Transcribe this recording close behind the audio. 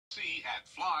at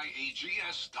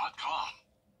flyags.com.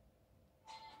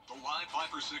 The Live 5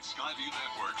 for 6 Skyview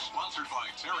Network, sponsored by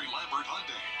Terry Lambert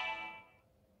Hyundai.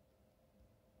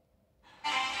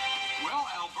 Well,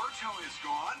 Alberto is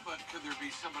gone, but could there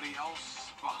be somebody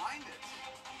else behind it?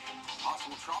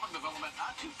 Possible trauma development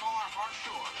not too far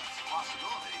shore. That's a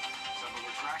possibility. Something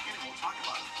we're tracking, and we'll talk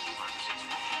about it.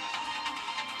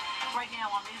 Right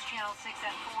now on News Channel 6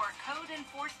 and 4, code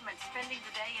enforcement spending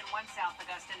the day in one South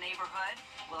Augusta neighborhood.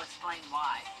 We'll explain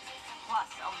why. Plus,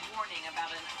 a warning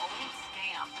about an old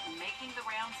scam making the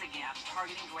rounds again,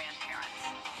 targeting grandparents.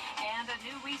 And a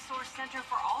new resource center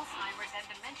for Alzheimer's and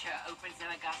dementia opens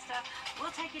in Augusta.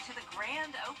 We'll take you to the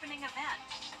grand opening event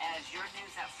as your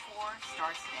News at 4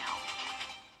 starts now.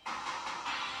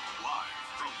 Live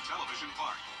from Television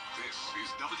Park, this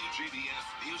is WJBF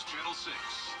News Channel 6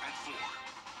 at 4.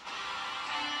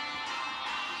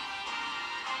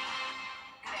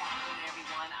 Good afternoon,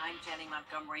 everyone. I'm Jenny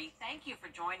Montgomery. Thank you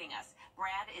for joining us.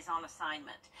 Brad is on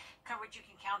assignment. Coverage you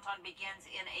can count on begins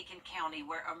in Aiken County,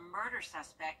 where a murder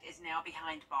suspect is now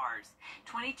behind bars.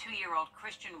 22-year-old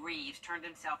Christian Reeves turned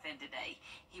himself in today.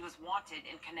 He was wanted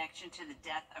in connection to the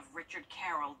death of Richard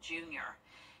Carroll, Jr.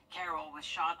 Carroll was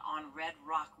shot on Red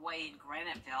Rock Way in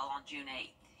Graniteville on June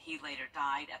 8th. He later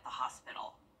died at the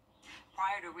hospital.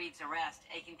 Prior to Reeves' arrest,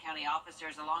 Aiken County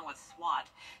officers, along with SWAT,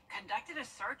 conducted a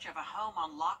search of a home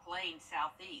on Lock Lane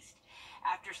southeast.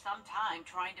 After some time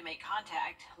trying to make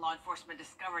contact, law enforcement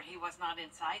discovered he was not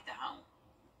inside the home.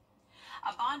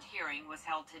 A bond hearing was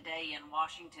held today in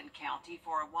Washington County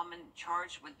for a woman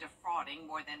charged with defrauding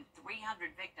more than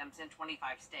 300 victims in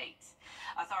 25 states.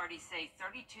 Authorities say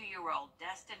 32-year-old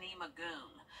Destiny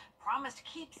Magoon promised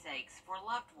keepsakes for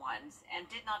loved ones and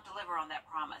did not deliver on that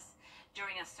promise.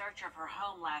 During a search of her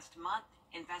home last month,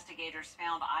 investigators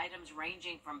found items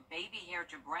ranging from baby hair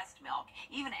to breast milk,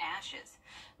 even ashes.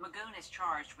 Magoon is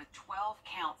charged with 12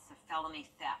 counts of felony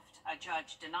theft. A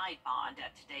judge denied bond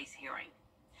at today's hearing.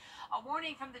 A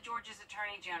warning from the Georgia's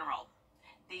Attorney General.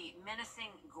 The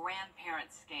menacing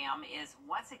grandparent scam is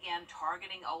once again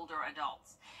targeting older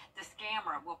adults. The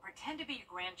scammer will pretend to be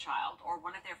your grandchild or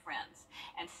one of their friends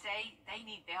and say they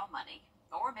need bail money.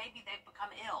 Or maybe they've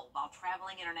become ill while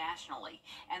traveling internationally,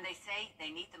 and they say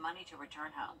they need the money to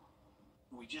return home.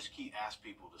 We just keep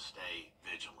asking people to stay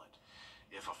vigilant.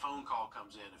 If a phone call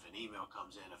comes in, if an email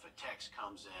comes in, if a text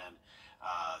comes in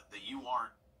that you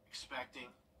aren't expecting,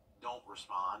 don't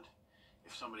respond.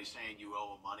 If somebody's saying you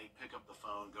owe them money, pick up the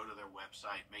phone, go to their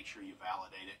website, make sure you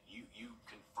validate it. You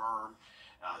confirm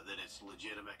that it's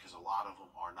legitimate, because a lot of them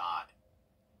are not.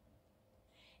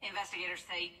 Investigators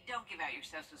say don't give out your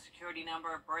social security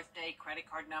number, birthday, credit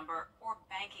card number, or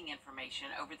banking information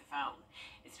over the phone.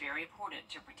 It's very important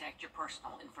to protect your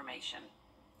personal information.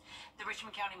 The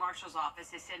Richmond County Marshal's Office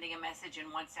is sending a message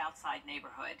in one Southside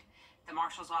neighborhood. The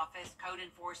Marshal's Office, Code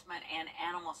Enforcement, and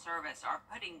Animal Service are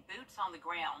putting boots on the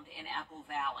ground in Apple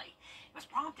Valley. It was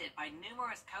prompted by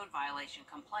numerous code violation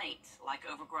complaints like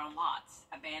overgrown lots,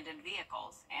 abandoned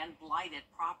vehicles, and blighted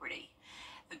property.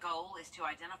 The goal is to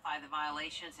identify the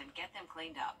violations and get them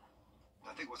cleaned up.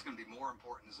 I think what's going to be more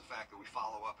important is the fact that we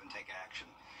follow up and take action.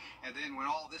 And then when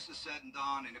all this is said and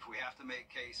done, and if we have to make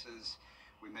cases,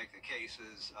 we make the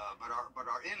cases, but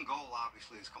our end goal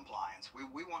obviously is compliance.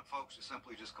 We want folks to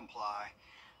simply just comply.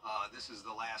 This is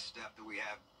the last step that we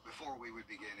have before we would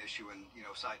begin issuing,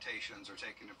 citations or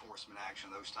taking enforcement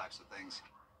action, those types of things.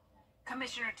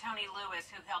 Commissioner Tony Lewis,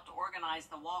 who helped organize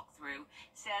the walkthrough,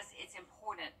 says it's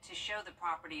important to show the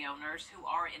property owners who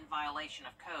are in violation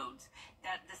of codes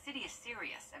that the city is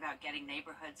serious about getting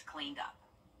neighborhoods cleaned up.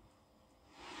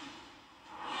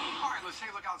 All right, let's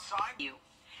take a look outside.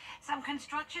 Some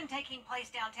construction taking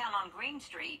place downtown on Green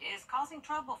Street is causing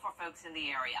trouble for folks in the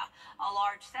area. A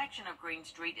large section of Green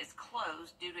Street is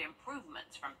closed due to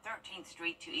improvements from 13th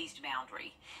Street to East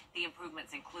Boundary. The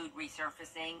improvements include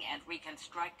resurfacing and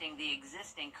reconstructing the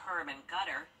existing curb and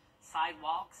gutter,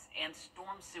 sidewalks, and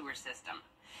storm sewer system.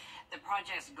 The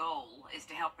project's goal is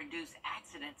to help reduce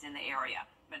accidents in the area,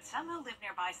 but some who live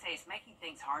nearby say it's making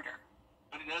things harder.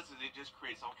 What it does is it just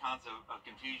creates all kinds of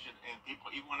confusion, and people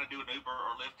even want to do an Uber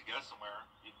or Lyft to go somewhere.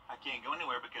 I can't go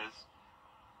anywhere because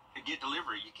to get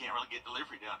delivery, you can't really get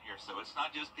delivery down here. So it's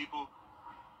not just people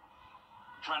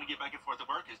trying to get back and forth to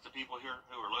work, it's the people here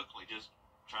who are locally just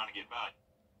trying to get by.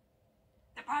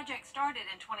 The project started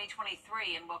in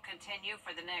 2023 and will continue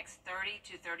for the next 30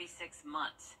 to 36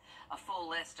 months. A full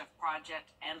list of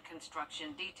project and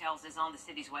construction details is on the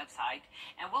city's website,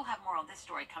 and we'll have more on this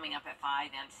story coming up at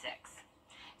 5 and 6.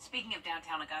 Speaking of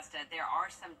downtown Augusta, there are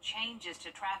some changes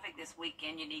to traffic this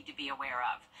weekend you need to be aware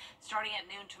of. Starting at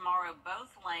noon tomorrow,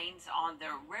 both lanes on the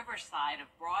river side of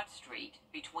Broad Street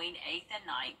between 8th and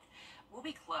 9th will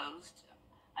be closed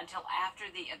until after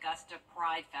the Augusta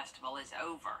Pride Festival is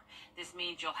over. This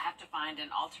means you'll have to find an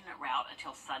alternate route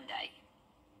until Sunday.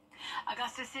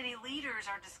 Augusta City leaders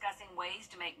are discussing ways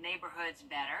to make neighborhoods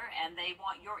better, and they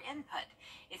want your input.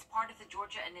 It's part of the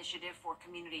Georgia Initiative for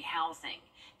Community Housing.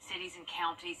 Cities and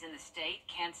counties in the state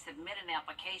can submit an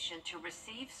application to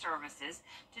receive services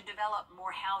to develop more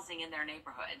housing in their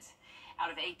neighborhoods. Out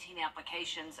of 18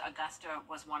 applications, Augusta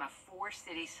was one of 4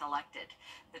 cities selected.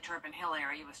 The Turpin Hill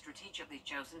area was strategically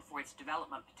chosen for its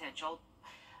development potential.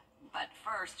 But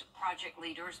first, project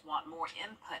leaders want more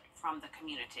input from the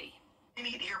community. We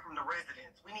need to hear from the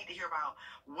residents. We need to hear about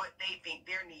what they think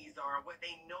their needs are, what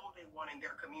they know they want in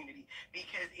their community,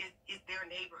 because it's their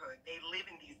neighborhood. They live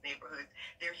in these neighborhoods.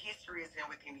 Their history is in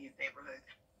within these neighborhoods.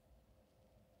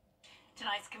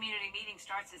 Tonight's community meeting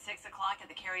starts at 6 o'clock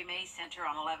at the Carrie May Center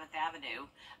on 11th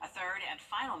Avenue. A third and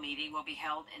final meeting will be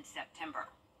held in September.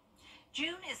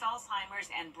 June is Alzheimer's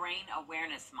and Brain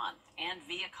Awareness Month, and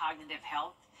Via Cognitive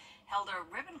Health held a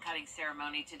ribbon-cutting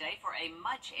ceremony today for a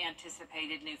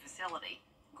much-anticipated new facility.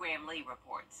 Graham Lee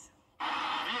reports.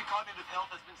 Via Cognitive Health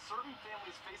has been serving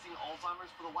families facing Alzheimer's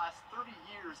for the last 30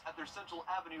 years at their Central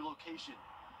Avenue location.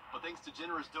 But thanks to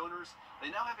generous donors,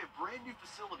 they now have a brand new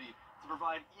facility to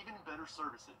provide even better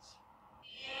services.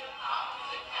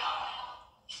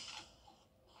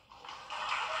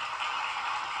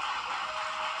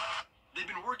 They've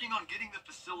been working on getting the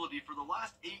facility for the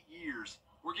last 8 years,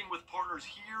 working with partners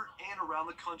here and around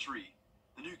the country.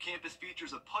 The new campus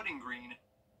features a putting green,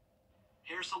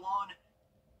 hair salon,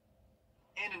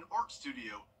 and an art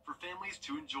studio for families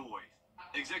to enjoy.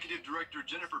 Executive Director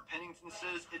Jennifer Pennington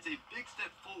says it's a big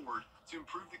step forward to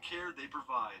improve the care they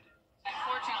provide.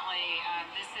 Unfortunately,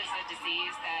 this is a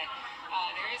disease that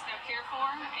there is no cure for,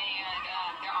 and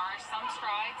there are some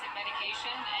strides in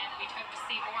medication, and we hope to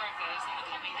see more of those in the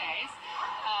coming days.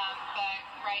 But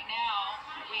right now,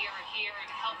 we are here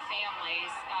to help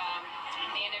families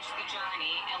manage the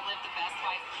journey and live the best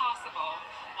life possible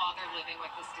while they're living with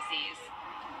this disease.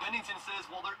 Pennington says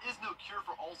while there is no cure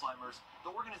for Alzheimer's, the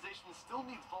organization still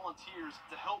needs volunteers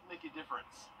to help make a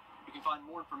difference. You can find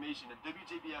more information at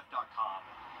WJBF.com.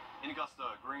 In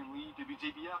Augusta, Graham Lee,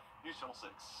 WJBF, News Channel 6.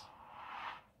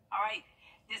 All right,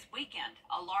 this weekend,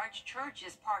 a large church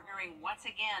is partnering once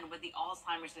again with the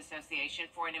Alzheimer's Association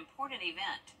for an important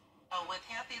event. With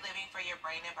Healthy Living for Your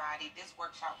Brain and Body, this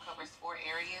workshop covers 4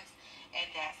 areas, and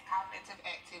that's cognitive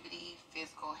activity,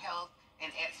 physical health, and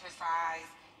exercise,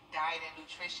 diet and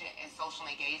nutrition, and social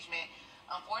engagement.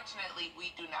 Unfortunately,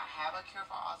 we do not have a cure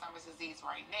for Alzheimer's disease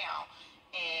right now,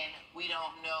 and we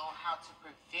don't know how to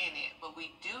prevent it, but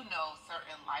we do know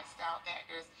certain lifestyle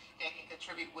factors that can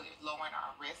contribute with lowering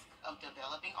our risk of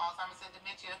developing Alzheimer's and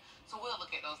dementia. So we'll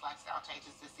look at those lifestyle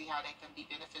changes to see how they can be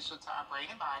beneficial to our brain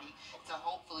and body to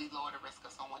hopefully lower the risk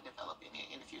of someone developing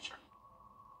it in the future.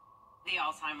 The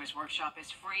Alzheimer's workshop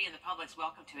is free and the public's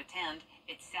welcome to attend.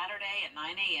 It's Saturday at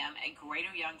 9 a.m. at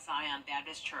Greater Young Zion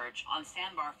Baptist Church on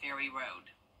Sandbar Ferry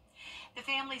Road. The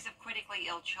families of critically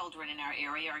ill children in our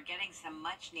area are getting some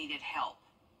much-needed help.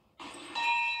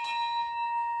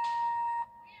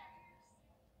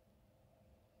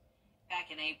 Back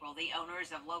in April, the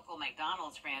owners of local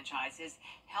McDonald's franchises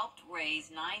helped raise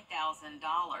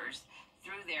 $9,000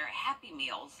 through their Happy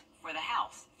Meals for the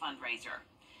House fundraiser.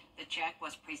 The check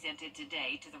was presented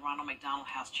today to the Ronald McDonald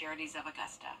House Charities of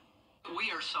Augusta.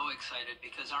 We are so excited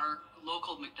because our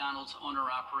local McDonald's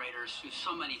owner-operators do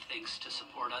so many things to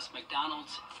support us.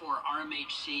 McDonald's for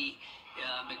RMHC,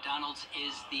 McDonald's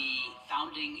is the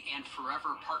founding and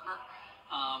forever partner.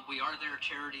 We are their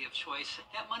charity of choice.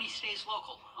 That money stays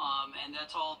local, and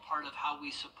that's all part of how we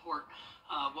support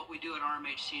what we do at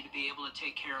RMHC to be able to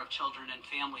take care of children and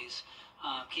families,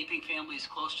 keeping families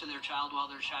close to their child while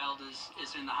their child is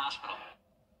in the hospital.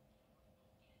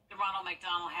 The Ronald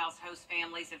McDonald House hosts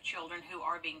families of children who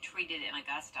are being treated in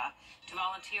Augusta. To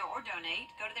volunteer or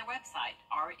donate, go to their website,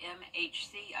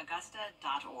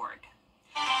 rmhcaugusta.org.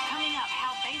 Coming up,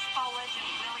 how baseball legend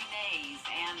Willie Mays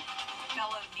and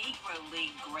fellow Negro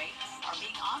League greats are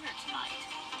being honored tonight.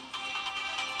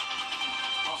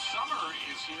 Well, summer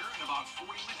is here in about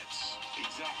 40 minutes.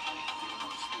 Exactly. You know,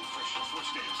 it's the official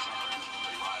first day of summer. It doesn't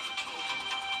really arrive until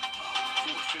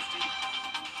 4:50.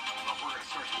 But we're going to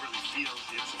start to really feel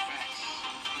its effects.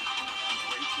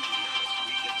 Wait till you hear this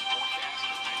weekend's forecast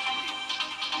of next week.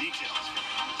 Details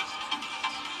coming up in just a few minutes.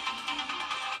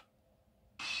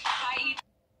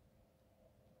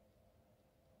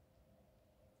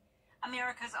 A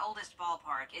America's oldest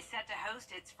ballpark is set to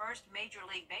host its first Major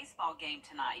League Baseball game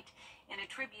tonight. In a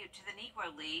tribute to the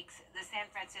Negro Leagues, the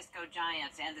San Francisco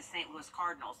Giants and the St. Louis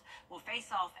Cardinals will face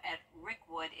off at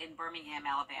Rickwood in Birmingham,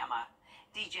 Alabama.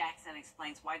 D. Jackson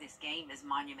explains why this game is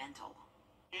monumental.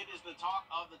 It is the talk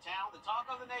of the town, the talk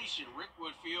of the nation,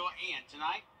 Rickwood Field, and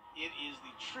tonight it is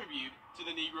the tribute to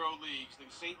the Negro Leagues. The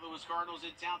St. Louis Cardinals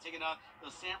in town taking on the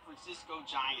San Francisco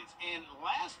Giants. And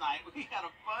last night, we had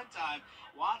a fun time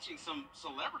watching some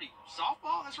celebrity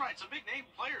softball. That's right, some big-name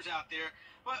players out there.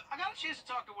 But I got a chance to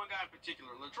talk to one guy in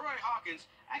particular. LaTroy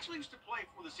Hawkins actually used to play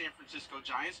for the San Francisco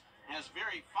Giants and has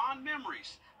very fond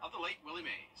memories of the late Willie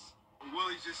Mays.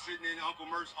 Willie's just sitting in Uncle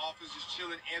Murph's office, just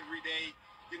chilling every day,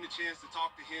 getting a chance to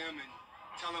talk to him and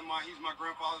tell him he's my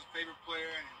grandfather's favorite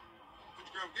player. And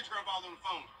get your grandfather on the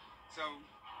phone. So,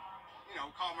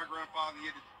 called my grandfather. He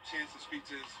had the chance to speak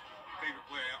to his favorite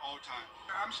player at all time.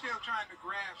 I'm still trying to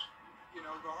grasp, the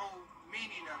whole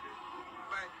meaning of it.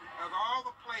 But of all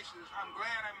the places, I'm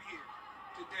glad I'm here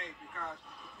today because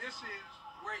this is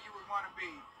where you would want to be.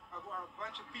 Of a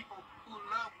bunch of people who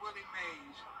love Willie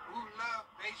Mays, who love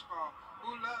baseball,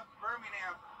 who love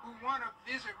Birmingham, who want to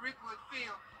visit Rickwood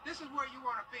Field. This is where you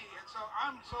want to be. And so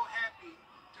I'm so happy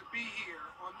to be here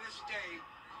on this day.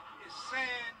 It's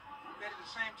sad, but at the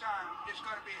same time, it's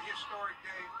going to be a historic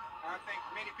day. I think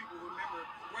many people remember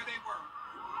where they were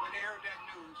when they heard that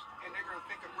news, and they're going to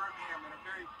think of Birmingham in a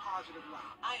very positive light.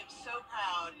 I am so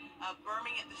proud of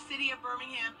Birmingham, the city of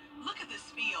Birmingham. Look at this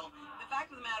field. The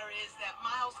fact of the matter is that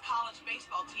Miles College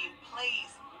baseball team plays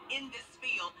in this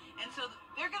field, and so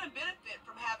they're going to benefit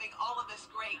from having all of this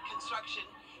great construction,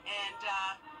 and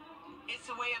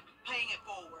it's a way of paying it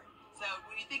forward. So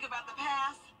when you think about the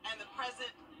past and the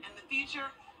present and the future,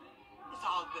 it's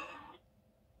all good.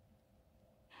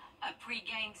 A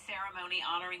pre-game ceremony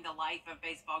honoring the life of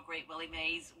baseball great Willie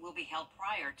Mays will be held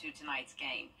prior to tonight's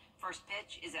game. First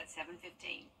pitch is at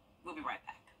 7:15. We'll be right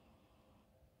back.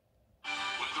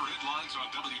 Weather headlines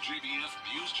on WJBF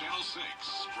News Channel 6.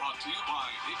 Brought to you by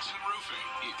Hickson Roofing.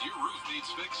 If your roof needs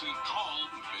fixing, call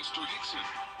Mr. Hickson.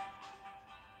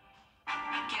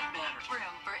 Get better.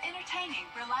 Room for entertaining,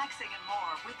 relaxing, and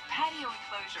more with patio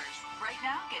enclosures. Right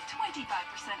now, get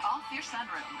 25% off your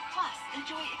sunroom. Plus,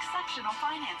 enjoy exceptional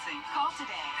financing. Call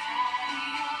today.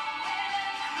 Patio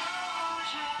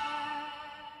enclosures.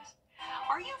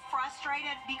 Are you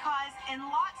frustrated because in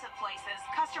lots of places,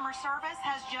 customer service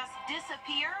has just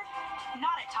disappeared?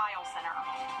 Not at Tile Center.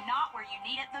 Not where you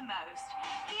need it the most.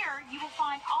 Here, you will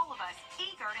find all of us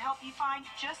eager to help you find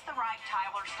just the right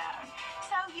tile or stone.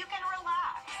 So you can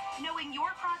relax, knowing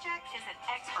your project is in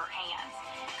expert hands.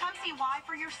 Come see why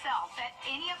for yourself at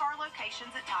any of our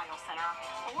locations at Tile Center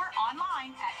or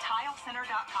online at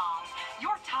tilecenter.com.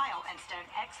 Your tile and stone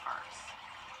experts.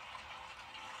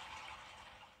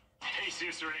 Hey,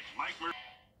 Sister Mike Murphy.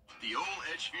 The old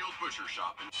Edgefield Butcher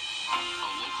Shop. A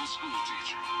local school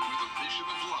teacher with a mission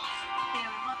of love. We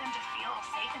want them to feel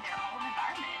safe in their own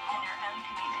environment, in their own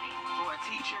community. For a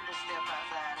teacher to step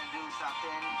outside and do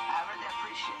something, I really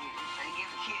appreciate it. They give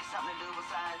the kids something to do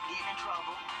besides getting in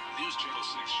trouble. News Channel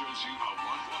 6 shows you how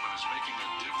one woman is making a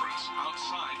difference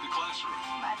outside the classroom.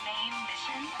 My main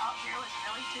mission out here was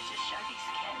really to just show these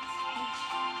kids, hey,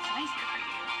 it's nice here for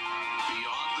you.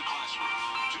 Beyond the Classroom,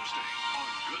 Tuesday on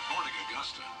Good Morning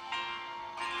Augusta.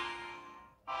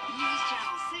 News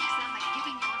Channel 6 and the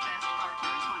Giving Your Best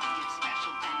partners want to give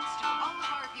special thanks to all of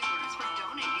our viewers for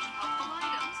donating helpful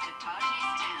items to Taji's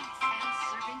Tents and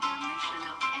serving their mission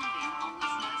of ending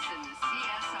homelessness in the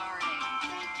CSRA.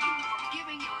 Thank you for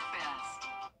giving your best.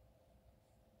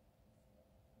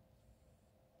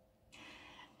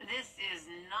 This is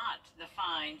not the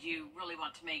find you really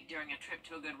want to make during a trip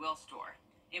to a Goodwill store.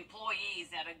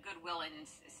 Employees at a Goodwill in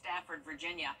Stafford,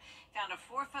 Virginia, found a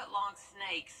 4-foot-long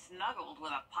snake snuggled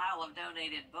with a pile of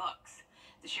donated books.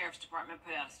 The Sheriff's Department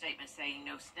put out a statement saying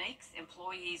no snakes,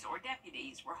 employees, or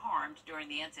deputies were harmed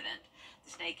during the incident.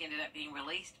 The snake ended up being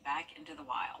released back into the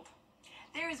wild.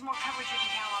 There is more coverage you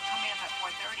can count on coming up at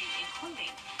 4:30,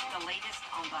 including the latest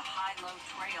on the High-Low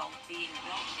Trail being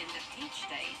built into Peach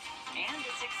State and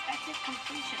its expected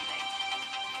completion date.